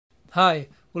Hi,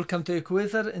 welcome to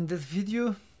Equaser. In this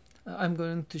video I'm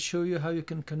going to show you how you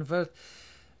can convert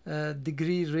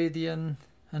degree, radian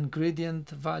and gradient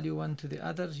value one to the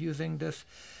other using this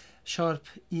Sharp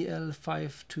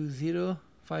EL-520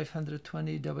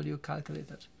 520W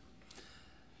calculator.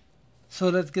 So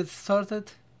let's get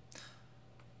started.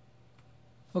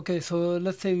 Okay, so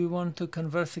let's say we want to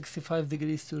convert 65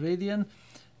 degrees to radian.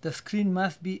 The screen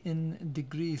must be in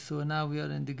degrees, so now we are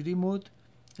in degree mode.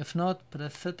 If not,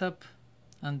 press setup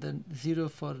and then 0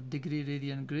 for degree,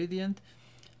 radian, gradient,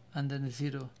 and then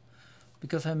 0.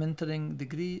 Because I'm entering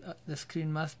degree, the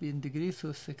screen must be in degree,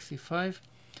 so 65.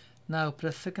 Now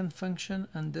press second function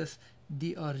and this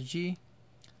DRG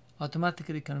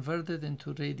automatically converted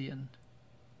into radian.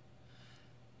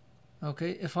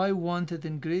 Okay, if I want it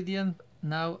in gradient,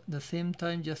 now the same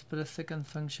time just press second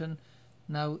function.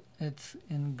 Now it's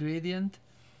in gradient.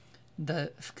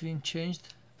 The screen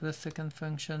changed. Press second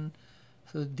function,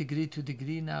 so degree to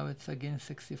degree, now it's again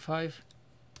 65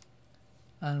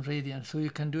 and radian. So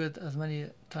you can do it as many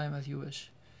times as you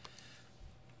wish.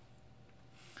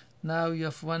 Now you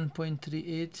have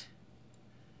 1.38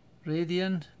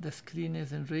 radian. The screen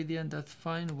is in radian, that's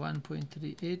fine.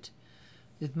 1.38,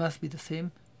 it must be the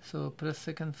same. So press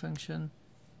second function,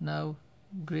 now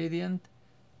gradient,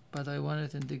 but I want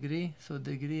it in degree, so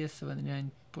degree is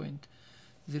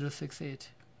 79.068.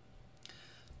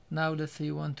 Now let's say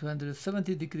you want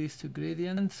 270 degrees to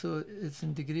gradient, so it's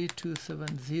in degree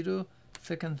 270.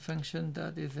 Second function,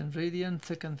 that is in radian.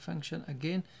 Second function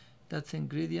again, that's in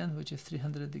gradient, which is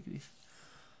 300 degrees.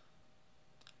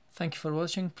 Thank you for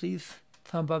watching. Please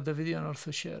thumb up the video and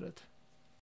also share it.